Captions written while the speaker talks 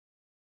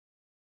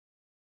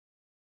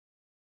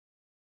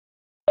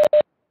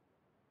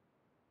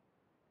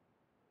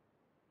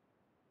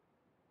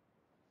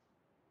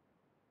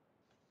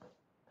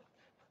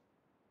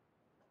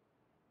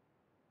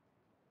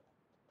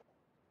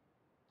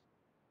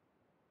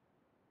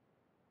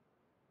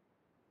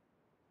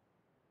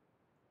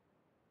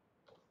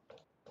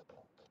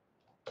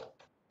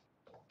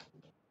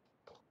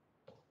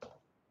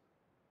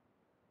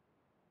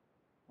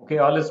Okay,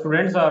 all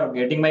students are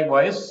getting my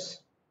voice.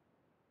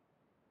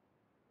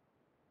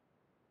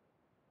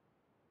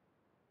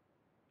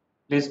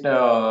 Please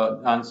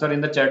answer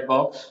in the chat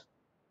box.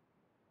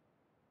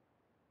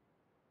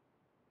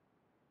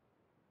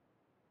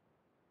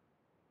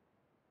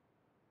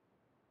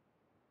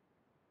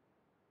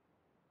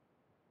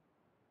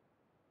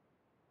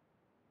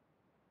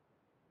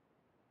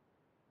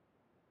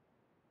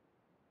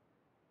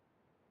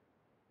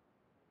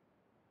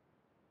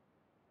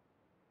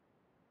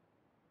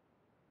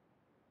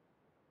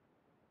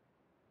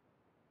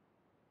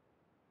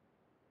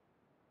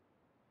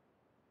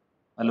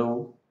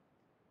 Hello.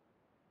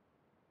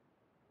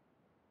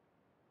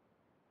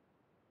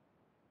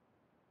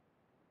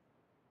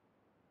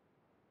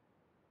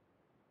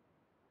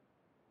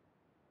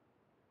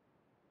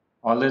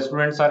 All the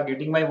students are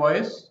getting my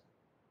voice.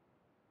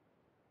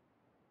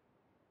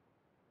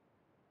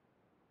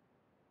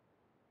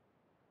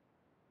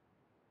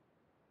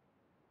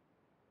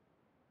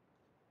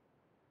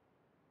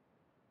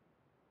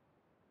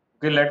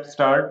 Okay, let's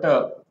start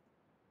uh,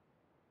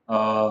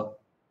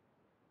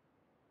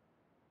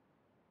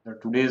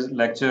 today's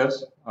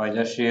lectures. I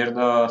just share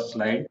the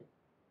slide.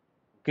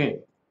 Okay,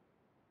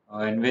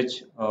 in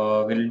which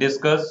we'll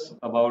discuss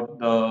about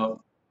the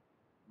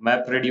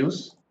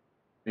MapReduce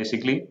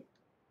basically.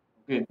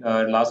 Okay,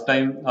 last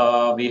time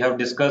we have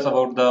discussed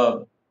about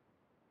the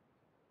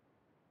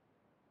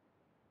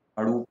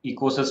Hadoop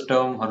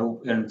ecosystem,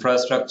 Hadoop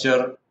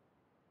infrastructure,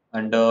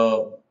 and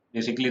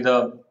basically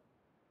the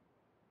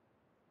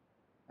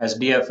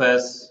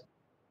SDFS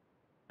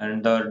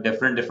and the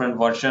different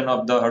version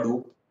of the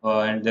Hadoop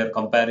and their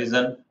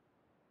comparison.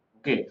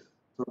 Okay,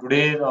 so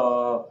today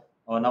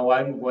now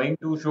I'm going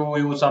to show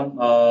you some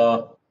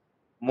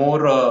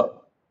more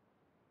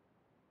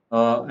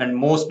and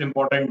most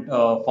important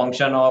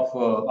function of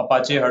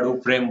Apache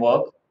Hadoop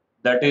framework,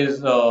 that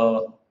is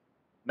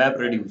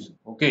MapReduce.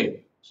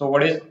 Okay, so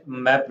what is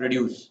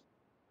MapReduce?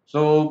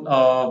 So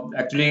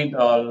actually, in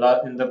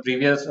the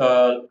previous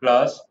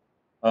class,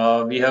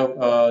 we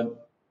have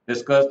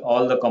discussed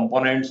all the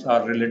components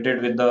are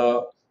related with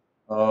the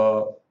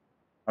uh,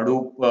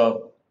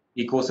 Hadoop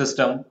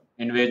ecosystem,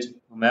 in which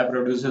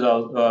MapReduce is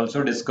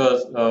also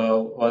discussed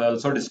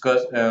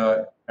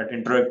at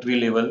introductory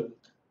level.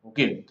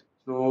 Okay,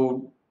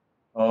 so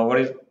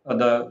what is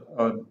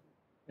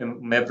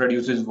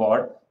MapReduce is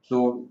what?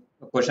 So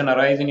a question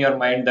arises in your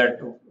mind that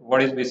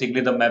what is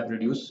basically the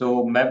MapReduce?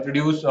 So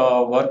MapReduce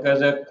work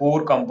as a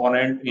core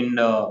component in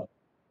Hadoop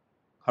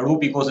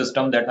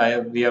ecosystem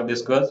that we have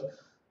discussed.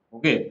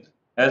 Okay,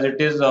 as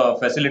it is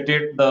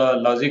facilitate the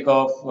logic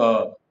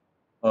of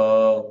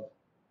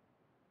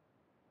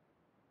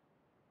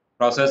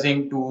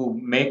processing to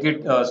make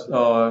it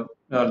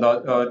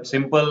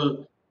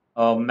simple.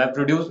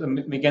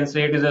 MapReduce, we can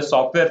say it is a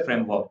software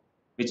framework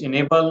which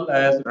enable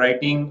as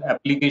writing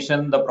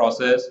application the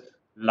process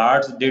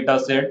large data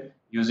set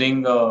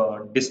using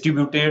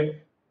distributed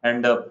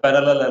and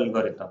parallel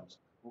algorithms.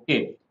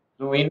 Okay,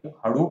 so in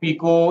Hadoop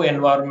eco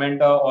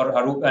environment or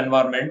Hadoop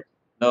environment,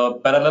 the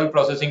parallel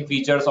processing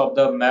features of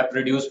the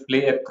MapReduce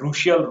play a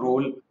crucial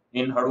role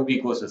in Hadoop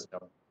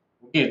ecosystem.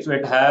 Okay, so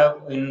it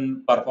have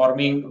in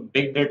performing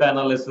big data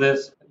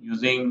analysis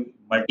using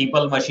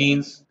multiple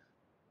machines.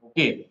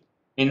 Okay,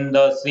 in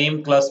the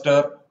same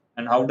cluster,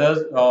 and how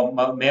does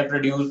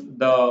MapReduce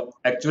the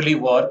actually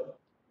work?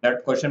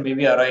 That question may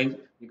be arise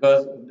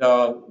because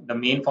the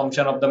main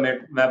function of the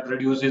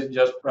MapReduce is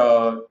just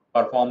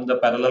perform the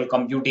parallel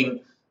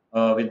computing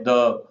with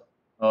the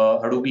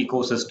Hadoop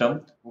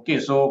ecosystem. Okay,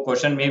 so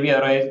question may be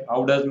arise,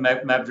 how does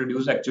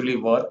MapReduce actually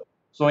work?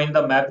 So in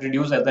the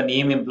MapReduce, as the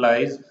name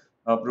implies,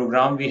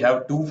 program we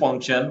have two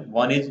function.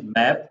 One is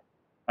map,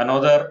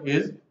 another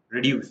is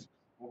reduce.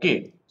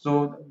 Okay,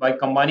 so by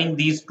combining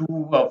these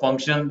two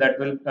functions, that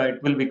will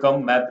it will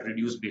become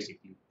MapReduce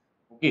basically.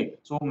 Okay,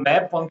 so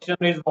map function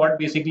is what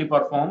basically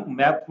perform.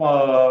 Map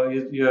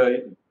is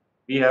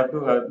we have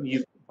to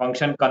use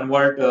function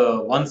convert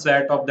one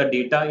set of the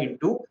data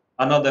into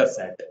another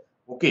set.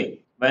 Okay,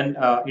 when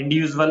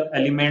individual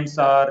elements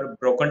are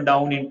broken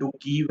down into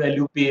key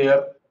value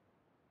pair.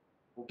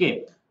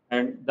 Okay,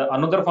 and the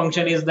another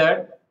function is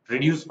that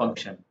reduce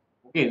function.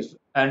 Okay,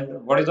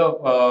 and what is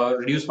the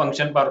reduce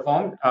function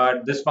performed?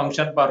 This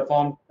function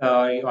perform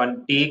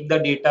and take the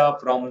data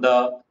from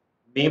the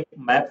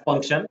map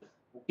function.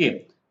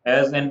 Okay,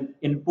 as an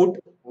input.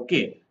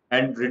 Okay,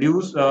 and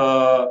reduce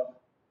uh,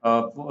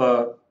 uh,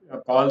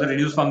 call the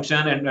reduce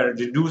function and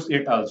reduce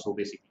it also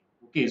basically.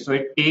 Okay, so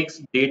it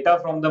takes data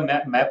from the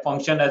map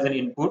function as an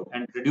input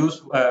and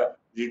reduce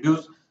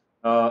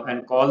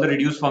and call the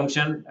reduce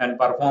function and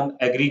perform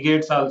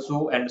aggregates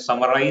also and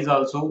summarize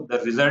also the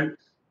result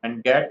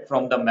and get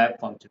from the map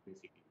function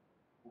basically.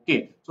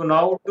 Okay, so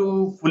now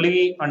to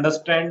fully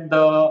understand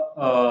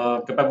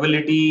the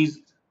capabilities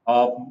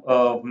of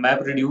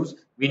MapReduce,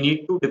 we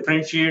need to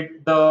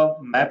differentiate the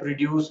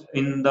MapReduce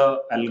in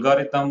the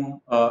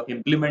algorithm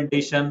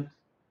implementation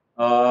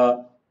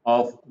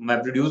of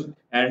MapReduce.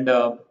 And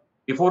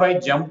before I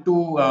jump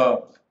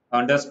to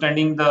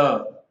understanding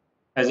the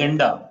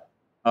agenda,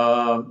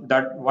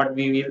 that what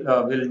we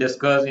will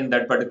discuss in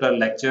that particular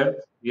lecture,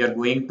 we are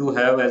going to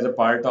have as a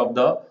part of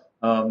the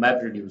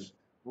MapReduce.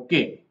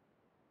 Okay,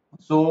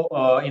 so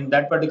in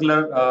that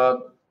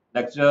particular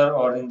lecture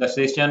or in the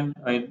session,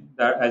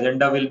 the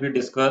agenda will be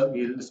discussed.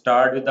 We'll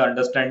start with the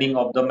understanding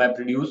of the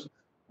MapReduce.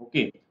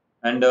 Okay,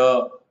 and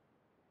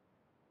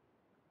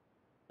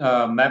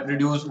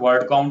MapReduce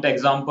word count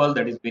example,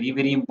 that is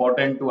very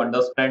important to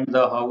understand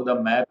the how the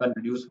map and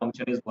reduce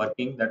function is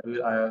working, that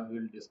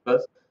will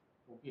discuss.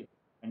 Okay,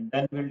 and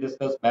then we'll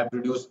discuss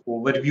MapReduce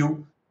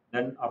overview.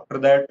 Then after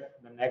that,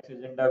 the next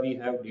agenda we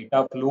have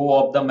data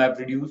flow of the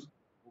MapReduce.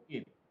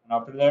 Okay, and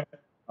after that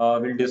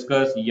we'll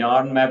discuss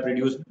yarn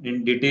MapReduce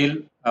in detail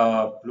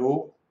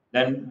flow.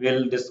 Then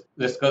we'll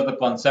discuss the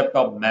concept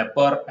of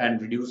mapper and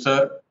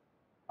reducer.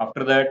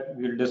 After that,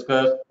 we'll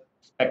discuss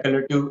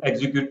speculative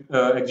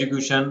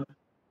execution,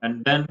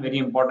 and then very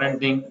important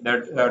thing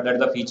that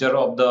the feature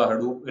of the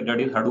Hadoop, that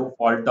is Hadoop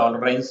fault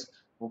tolerance.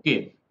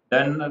 Okay.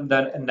 Then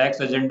the next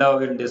agenda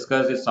we'll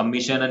discuss is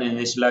submission and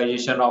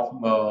initialization of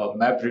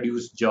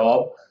MapReduce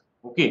job.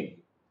 Okay,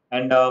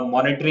 and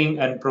monitoring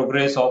and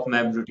progress of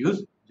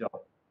MapReduce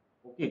job.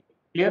 Okay,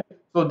 clear.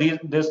 So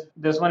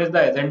this one is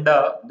the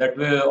agenda that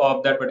we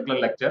of that particular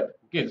lecture.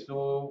 Okay,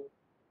 so.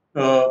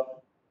 Uh,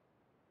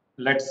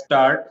 let's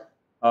start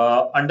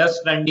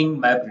understanding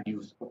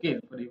MapReduce. Okay,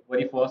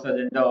 very first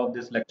agenda of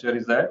this lecture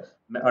is that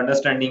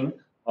understanding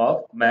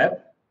of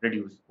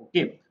MapReduce.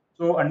 Okay,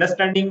 so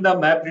understanding the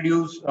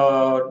MapReduce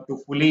to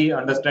fully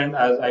understand,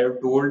 as I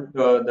have told,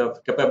 the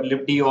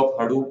capability of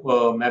Hadoop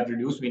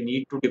MapReduce, we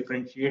need to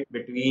differentiate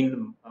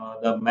between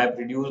the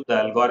MapReduce, the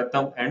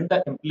algorithm, and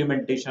the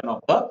implementation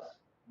of the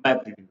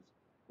MapReduce.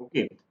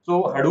 Okay,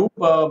 so Hadoop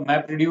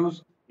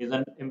MapReduce is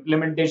an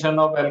implementation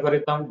of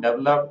algorithm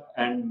developed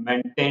and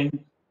maintained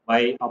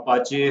by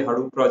Apache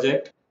Hadoop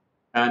project,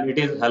 and it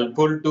is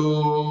helpful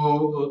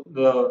to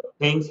the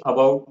things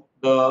about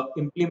the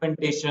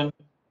implementation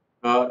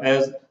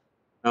as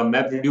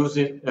MapReduce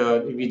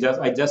is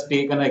I just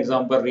take an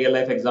example, real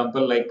life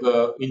example, like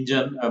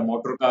engine, a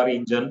motor car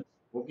engine.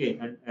 Okay,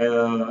 and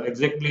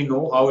exactly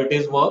know how it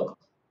is work.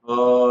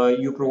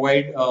 You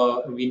provide.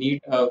 We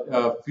need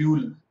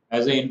fuel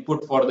as an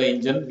input for the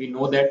engine. We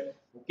know that.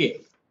 Okay,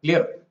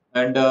 clear.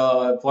 And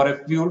for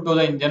a fuel to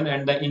the engine,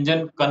 and the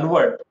engine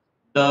convert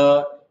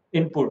the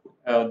input,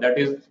 that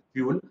is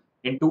fuel,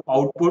 into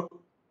output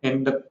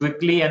in the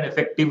quickly and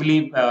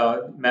effectively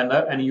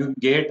manner, and you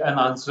get an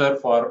answer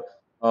for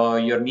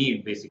your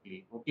need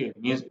basically. Okay,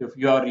 means if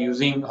you are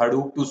using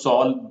Hadoop to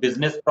solve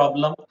business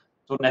problem,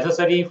 so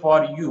necessary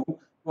for you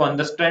to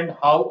understand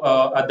how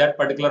that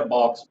particular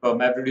box,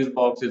 MapReduce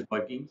box, is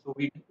working. So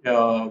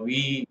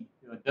we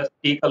just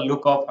take a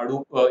look of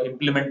Hadoop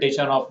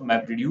implementation of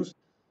MapReduce.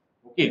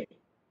 Okay,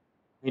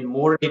 in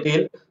more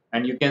detail,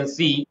 and you can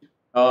see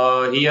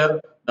here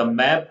the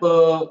map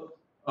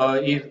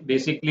is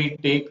basically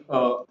take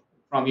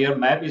from here.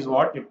 Map is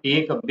what it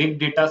take a big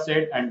data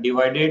set and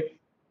divide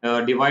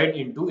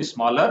into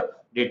smaller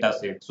data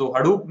set. So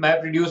Hadoop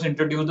MapReduce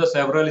introduce the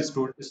several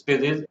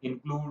stages,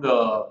 include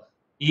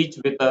each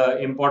with an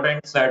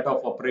important set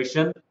of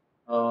operation,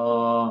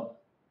 uh,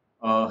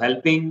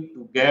 helping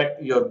to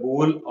get your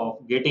goal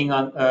of getting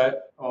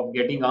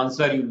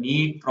answer you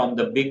need from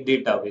the big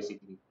data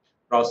basically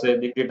process.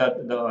 Big data,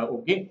 the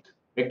okay,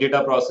 big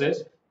data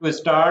process. To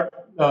start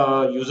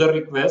user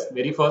request,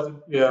 very first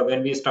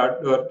when we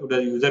start to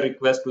the user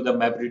request to the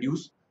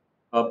MapReduce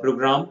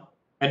program,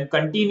 and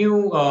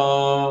continue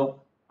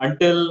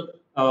until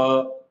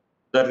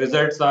the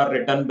results are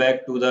returned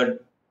back to the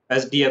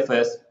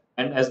SDFS,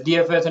 and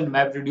SDFS and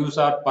MapReduce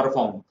are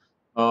performed.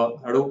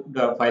 Hadoop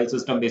the file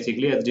system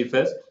basically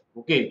SDFS.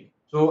 Okay,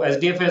 so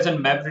SDFS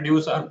and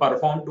MapReduce are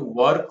performed to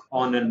work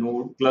on a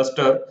node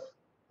cluster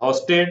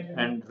hosted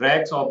and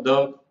racks of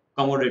the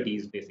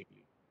commodities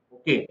basically.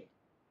 Okay,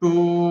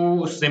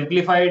 to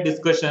simplify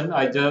discussion,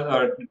 I just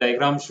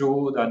diagram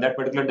show that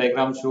particular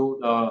diagram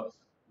show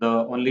the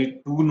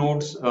only two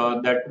nodes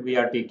that we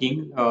are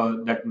taking,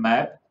 that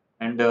map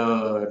and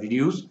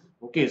reduce.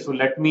 Okay, so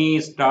let me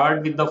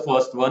start with the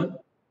first one,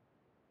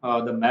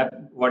 the map.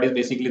 What is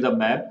basically the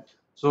map?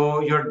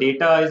 So your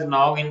data is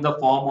now in the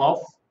form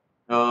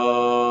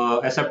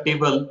of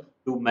acceptable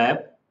to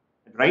map,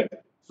 right?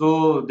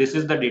 So this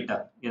is the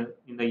data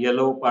in the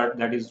yellow part,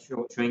 that is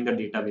showing the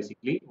data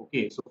basically.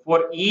 Okay, so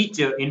for each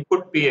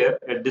input pair,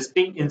 a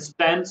distinct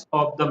instance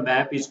of the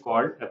map is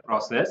called a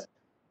process.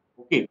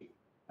 Okay,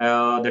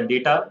 the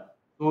data.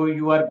 So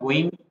you are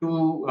going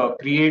to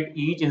create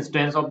each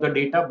instance of the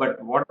data,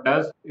 but what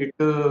does it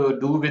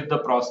do with the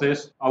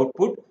process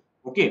output?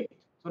 Okay,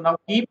 so now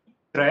keep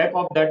track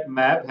of that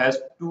map has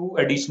two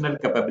additional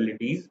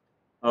capabilities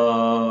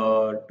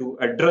to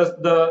address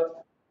the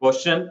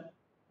question,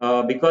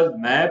 because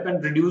map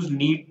and reduce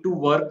need to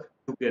work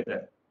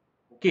together.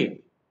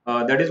 Okay,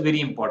 that is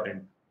very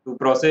important to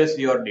process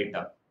your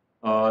data.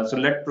 So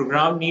let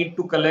program need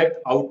to collect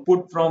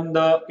output from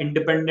the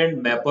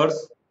independent mappers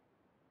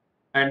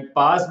and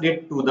passed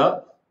it to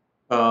the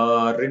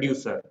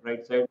reducer.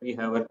 Right side we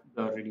have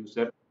the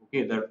reducer.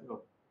 Okay, that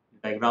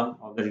diagram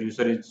of the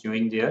reducer is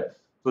showing there.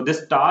 So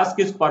this task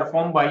is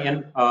performed by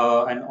and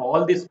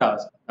all these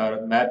tasks,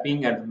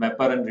 mapping and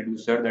mapper and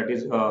reducer, that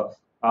is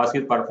task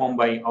is performed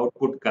by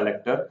output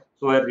collector.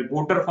 So a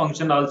reporter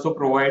function also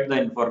provides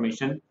the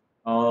information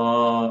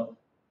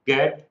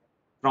get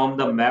from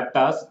the map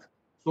task,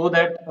 so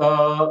that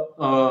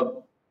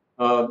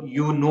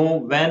you know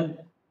when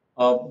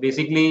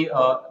basically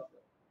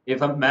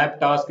if a map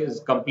task is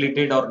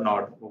completed or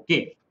not.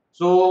 Okay,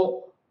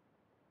 so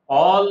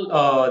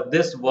all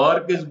this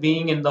work is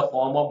being in the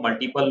form of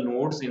multiple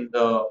nodes in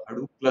the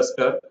Hadoop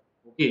cluster.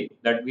 Okay,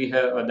 that we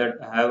have that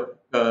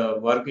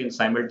have work in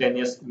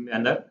simultaneous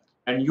manner,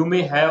 and you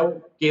may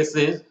have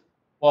cases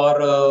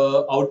for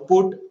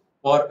output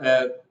for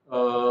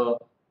uh,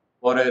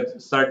 for a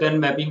certain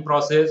mapping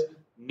process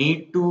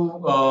need to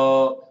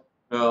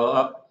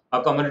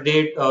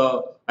accommodate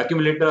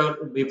accumulator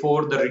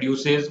before the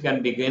reduces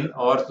can begin,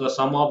 or the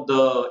sum of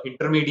the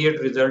intermediate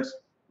results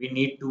we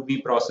need to be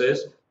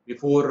processed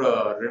before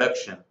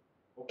reduction.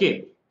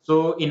 Okay,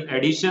 so in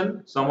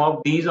addition, some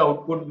of these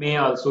output may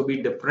also be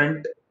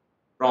different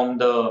from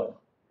the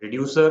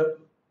reducer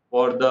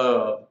for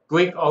the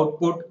quick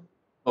output.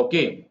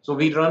 Okay, so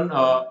we run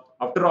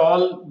after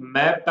all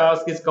map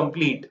task is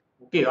complete.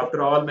 Okay,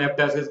 after all map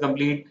task is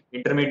complete,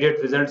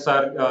 intermediate results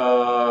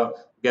are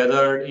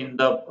gathered in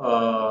the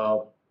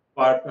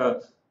part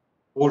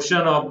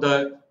portion of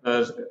the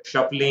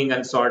shuffling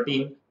and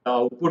sorting, the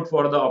output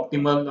for the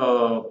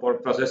optimal for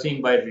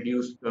processing by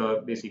reduce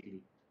basically.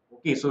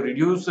 Okay, so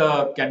reduce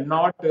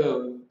cannot,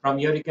 from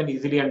here you can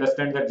easily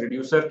understand that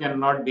reducer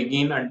cannot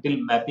begin until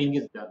mapping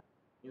is done.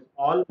 If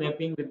all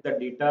mapping with the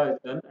data is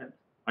done, and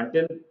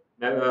until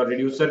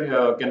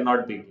reducer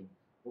cannot begin.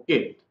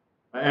 Okay,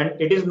 and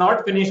it is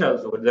not finished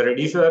also. The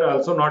reducer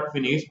also not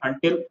finished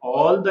until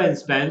all the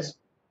instance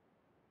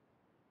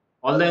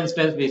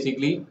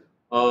basically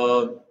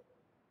uh,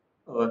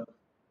 uh,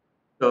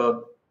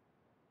 the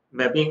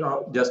mapping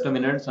of, just a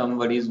minute,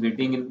 somebody is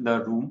waiting in the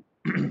room.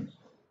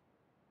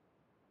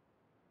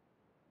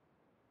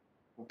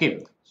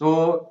 Okay,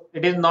 so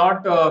it is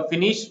not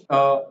finished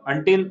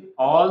until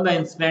all the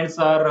instants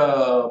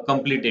are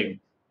completed.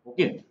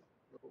 Okay,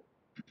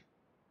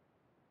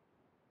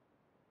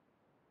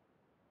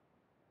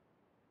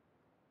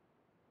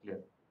 clear.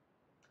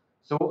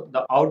 So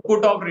the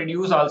output of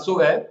reduce also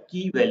a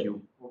key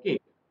value. Okay,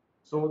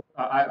 so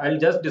I'll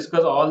just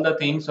discuss all the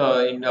things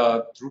in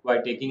through by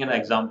taking an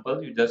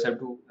example. You just have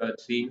to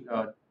see,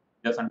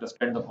 just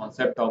understand the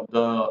concept of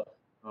the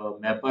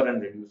mapper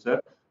and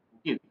reducer.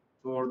 Okay,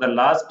 so the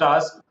last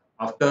task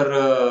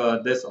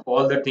after this,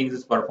 all the things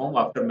is performed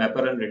after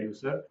mapper and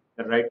reducer,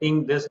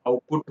 writing this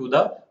output to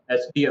the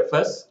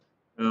HDFS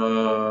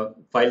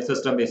file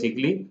system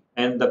basically,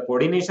 and the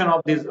coordination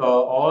of this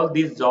all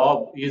these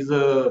job is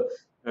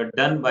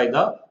done by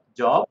the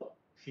job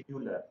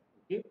scheduler.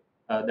 Okay,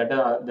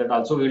 that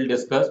also we will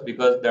discuss,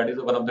 because that is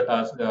one of the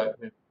tasks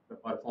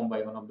performed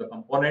by one of the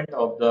component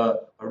of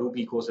the Hadoop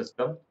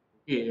ecosystem.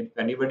 Okay, if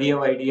anybody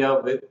have idea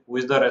with who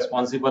is the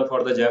responsible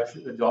for the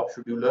job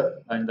scheduler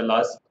in the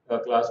last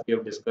class we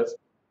have discussed.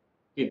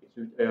 Okay,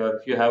 so,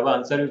 if you have an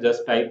answer, you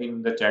just type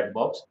in the chat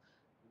box.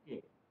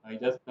 Okay, I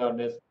just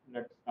let's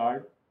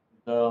start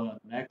the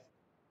next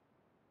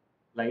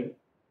slide.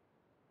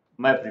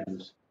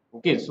 MapReduce.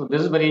 Okay, so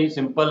this is very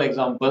simple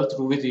example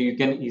through which you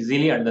can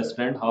easily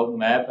understand how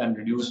map and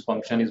reduce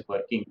function is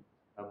working.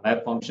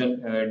 Map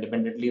function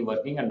independently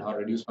working, and how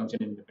reduce function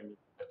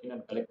independently working,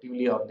 and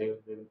collectively how they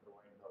will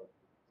provide the output.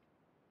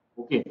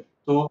 Okay,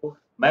 so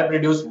map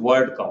reduce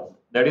word count.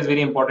 That is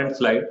very important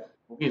slide.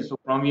 Okay, so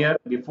from here,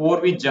 before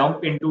we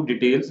jump into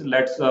details,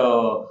 let's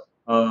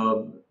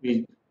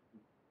we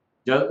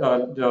just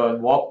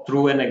walk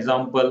through an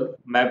example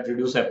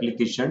MapReduce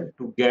application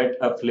to get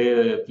a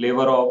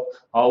flavor of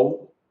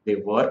how they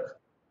work.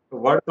 The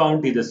word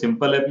count is a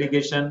simple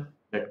application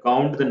that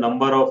counts the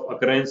number of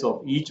occurrence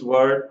of each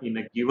word in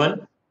a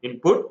given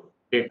input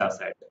data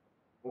set.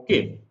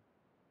 Okay,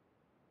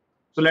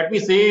 so let me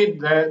say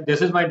that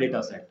this is my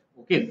data set.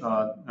 Okay,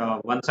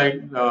 one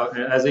side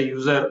as a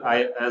user,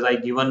 as I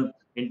given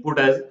input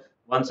as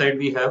one side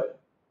we have.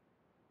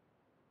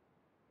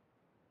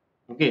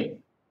 Okay,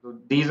 so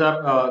these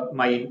are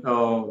my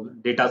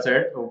data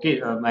set. Okay,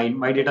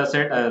 my data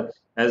set,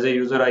 as a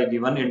user I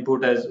given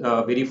input as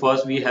very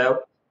first we have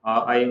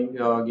I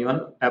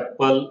given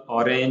apple,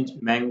 orange,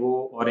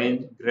 mango,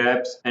 orange,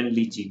 grapes, and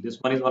lychee. This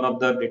one is one of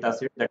the data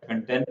set that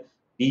contain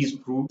these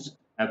fruits: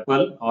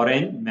 apple,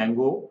 orange,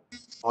 mango,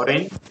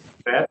 orange,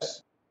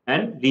 grapes,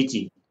 and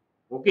lychee.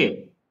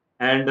 Okay,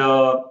 and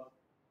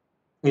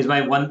is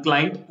my one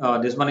client.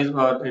 This one is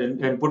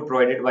input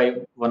provided by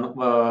one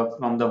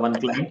from the one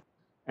client,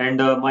 and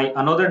my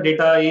another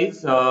data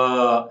is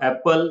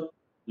apple,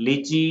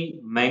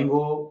 lychee,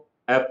 mango,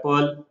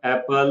 apple,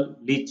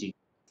 lychee.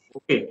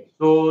 Okay,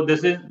 so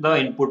this is the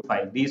input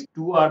file. These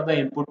two are the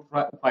input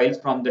files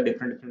from the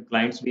different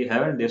clients we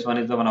have, and this one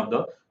is the one of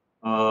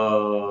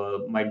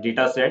the my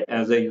data set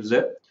as a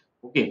user.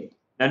 Okay,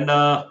 and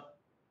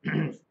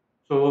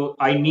so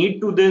I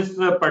need to this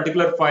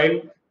particular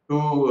file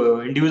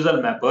to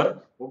individual mapper.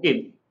 Okay,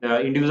 the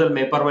individual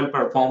mapper will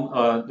perform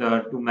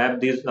to map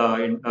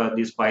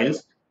these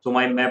files. So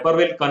my mapper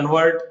will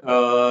convert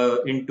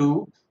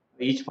into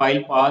each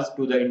file pass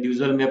to the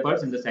individual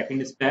mappers in the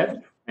second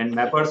step, and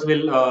mappers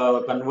will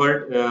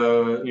convert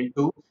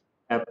into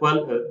apple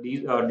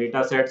these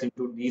data sets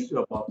into these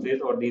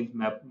boxes, or these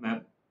map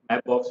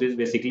boxes,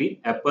 basically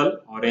apple,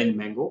 orange,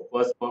 mango.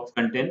 First box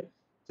contain,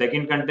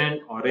 second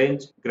contain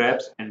orange,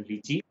 grapes and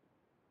lychee.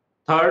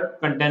 Third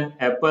contain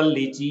apple,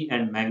 lychee,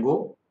 and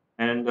mango,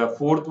 and the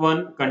fourth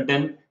one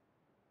contain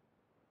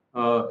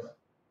uh,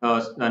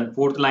 and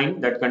fourth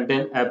line that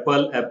contain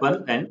apple,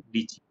 apple, and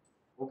lychee.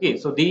 Okay,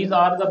 so these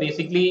are the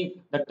basically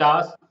the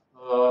tasks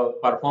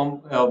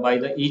performed by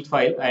the each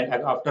file, and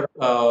after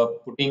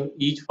putting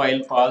each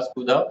file pass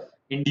to the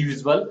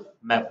individual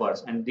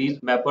mappers, and these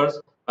mappers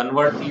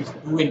convert these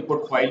two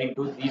input file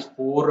into these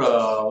four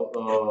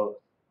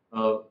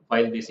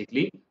files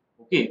basically.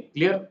 Okay,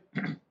 clear?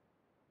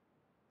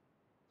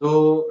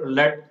 So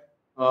let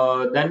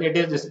then it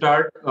is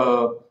start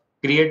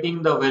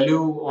creating the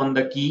value on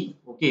the key.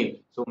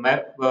 Okay, so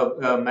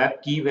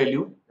map key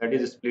value, that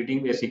is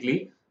splitting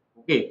basically.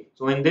 Okay,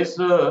 so in this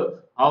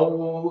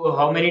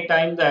how many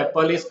times the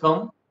apple is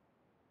come?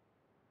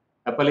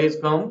 Apple is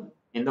come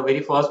in the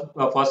very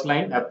first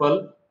line,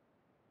 apple,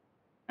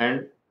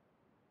 and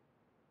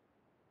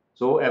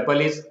so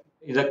apple is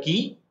a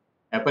key.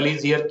 Apple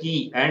is here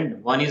key,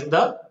 and one is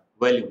the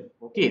value.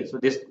 Okay, so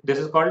this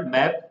is called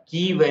map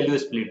key value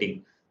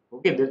splitting.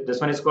 Okay, this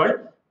one is called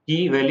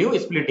key value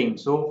splitting.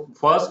 So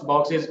first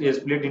box is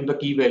split into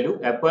key value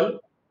apple,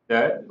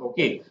 that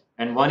okay,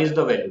 and one is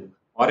the value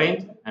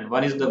orange, and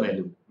one is the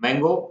value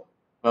mango,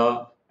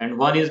 and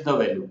one is the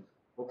value.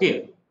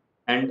 Okay,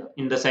 and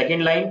in the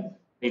second line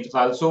it's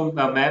also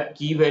a map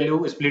key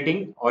value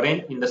splitting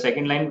orange. In the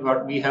second line,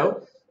 what we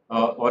have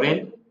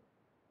orange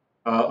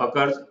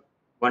occurs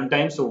one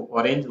time. So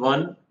orange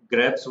one,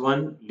 grapes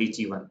one,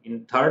 lychee one.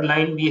 In third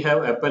line we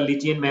have apple,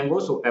 lychee, and mango.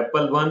 So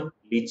apple one,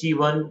 lychee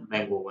one,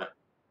 mango one.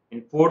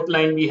 In fourth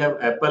line we have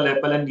apple,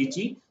 apple, and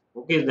lychee.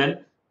 Okay,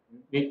 then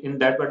in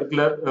that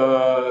particular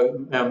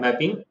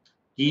mapping,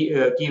 key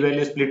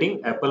value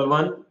splitting apple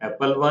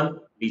one,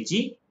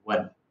 lychee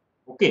one.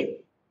 Okay,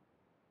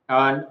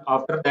 and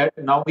after that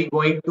now we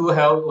going to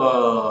have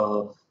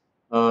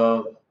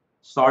uh,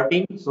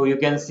 sorting. So you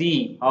can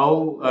see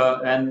how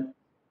and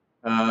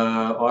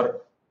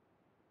or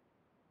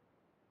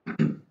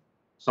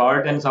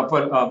sort and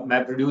shuffle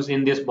MapReduce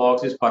in this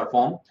box is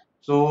performed.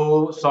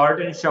 So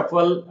sort and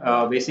shuffle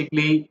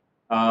basically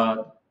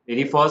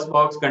very first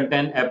box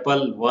contain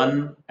apple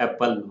one,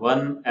 apple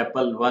one,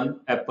 apple one,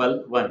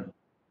 apple one.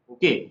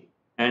 Okay,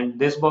 and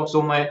this box.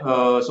 So my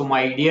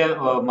idea,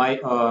 my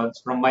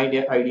from my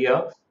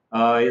idea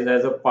is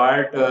as a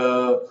part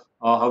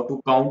how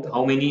to count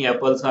how many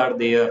apples are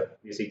there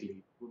basically.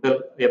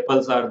 Total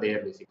apples are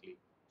there basically.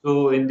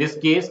 So in this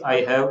case,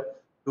 I have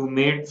to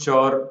make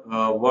sure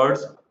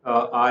words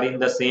are in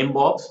the same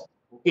box.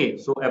 Okay,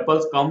 so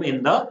apples come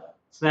in the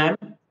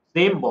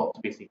same box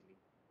basically.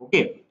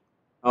 Okay,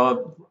 uh,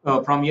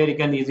 from here you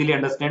can easily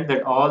understand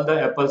that all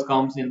the apples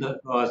comes in the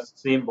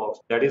same box.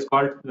 That is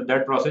called,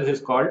 that process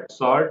is called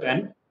sort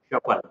and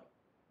shuffle.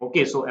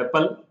 Okay, so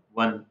apple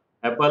one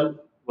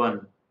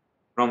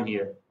from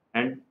here,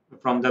 and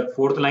from the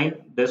fourth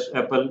line this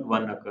apple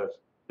one occurs.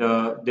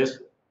 This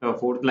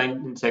fourth line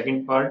in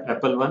second part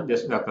apple one,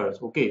 this occurs.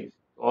 Okay,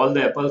 all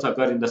the apples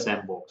occur in the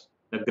same box.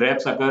 The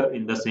grapes occur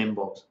in the same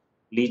box.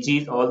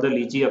 Lychees, all the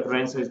lychee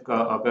occurrences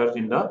occurs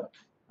in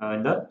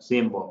the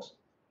same box.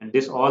 And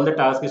this all the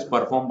task is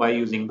performed by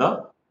using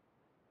the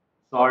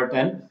sort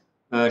and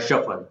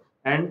shuffle.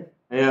 And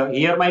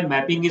here my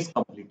mapping is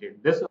completed.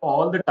 This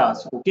all the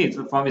tasks. Okay,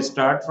 so from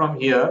start from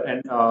here,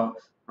 and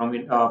from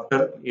it,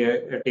 after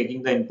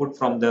taking the input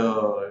from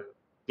the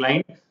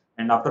client,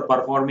 and after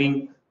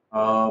performing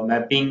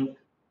mapping,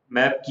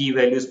 map key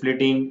value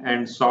splitting,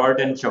 and sort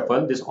and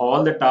shuffle, this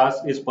all the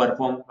task is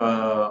performed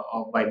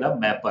by the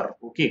mapper.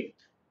 Okay,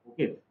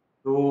 okay.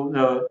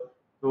 So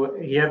so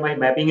here my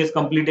mapping is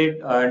completed,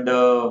 and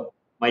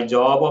my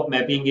job of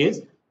mapping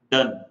is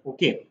done.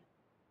 Okay,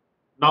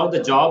 now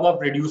the job of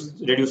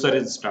reducer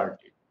is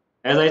started.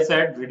 As I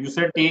said,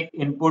 reducer take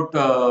input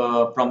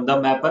from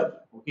the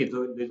mapper. Okay,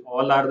 so these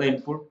all are the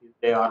input.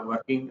 They are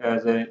working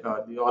as a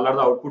all are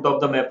the output of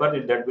the mapper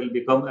that will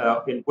become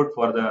input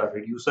for the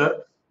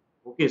reducer.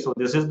 Okay, so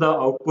this is the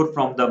output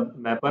from the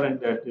mapper, and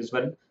that is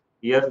when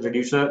here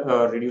reducer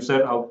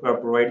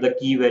provide the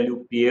key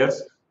value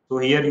pairs. So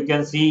here you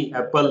can see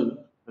apple.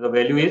 The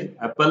value is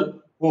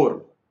apple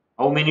 4.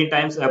 How many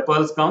times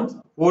apples comes?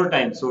 4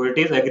 times. So it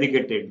is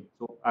aggregated.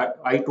 So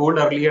I told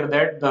earlier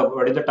that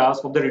what is the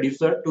task of the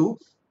reducer to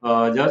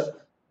just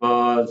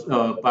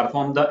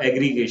perform the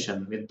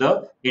aggregation with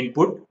the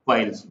input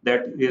files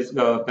that is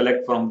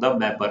collect from the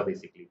mapper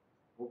basically.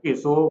 Okay,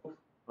 so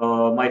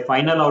my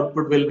final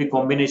output will be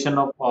combination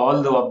of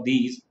all of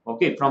these.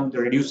 Okay, from the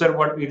reducer,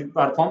 what we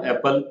perform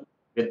apple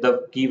with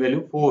the key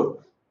value 4,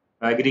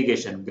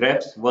 aggregation,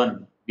 grapes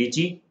 1,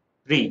 lychee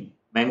 3,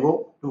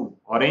 mango 2,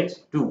 orange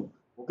 2.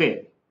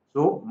 Okay,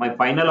 So my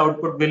final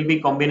output will be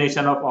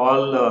combination of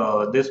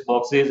all these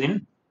boxes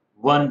in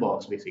one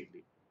box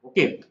basically.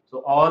 Okay,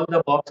 so all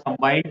the box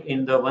combined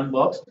in the one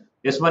box.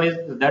 This one is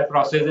that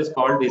process is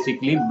called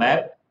basically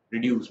map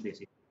reduce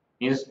basically.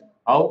 Means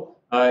how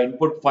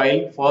input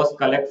file first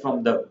collect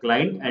from the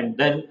client, and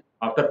then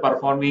after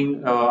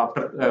performing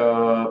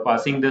after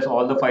passing this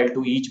all the file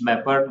to each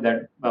mapper,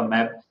 that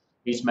map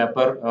each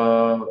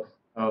mapper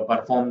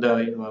perform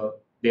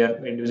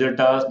their individual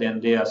tasks, then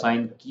they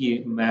assign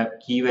key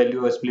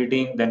value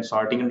splitting, then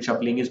sorting and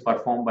shuffling is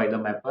performed by the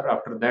mapper.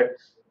 After that,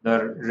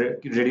 the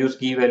reduce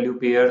key value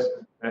pairs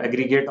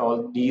aggregate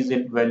all these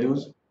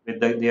values with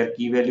their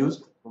key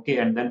values. Okay,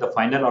 and then the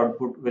final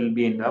output will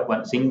be in the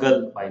one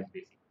single file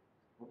basically.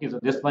 Okay, so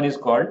this one is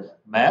called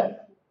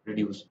map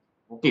reduce.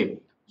 Okay,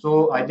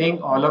 so I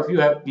think all of you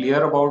have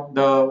clear about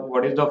the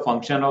what is the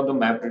function of the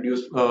map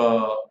reduce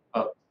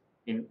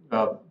in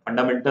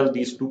fundamental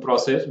these two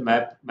process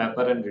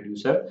mapper and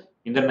reducer.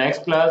 In the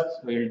next class,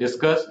 we'll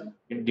discuss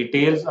in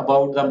details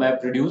about the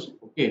map reduce.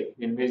 Okay,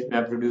 in which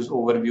map reduce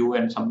overview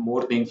and some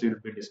more things will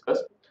be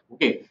discussed.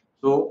 Okay,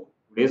 so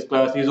today's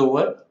class is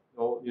over.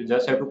 So you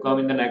just have to come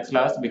in the next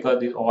class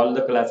because all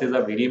the classes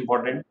are very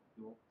important.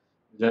 You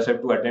just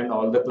have to attend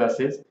all the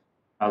classes.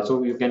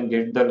 Also, you can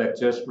get the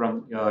lectures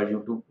from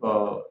YouTube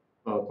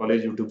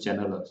college YouTube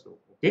channel also.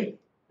 Okay,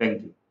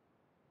 thank you.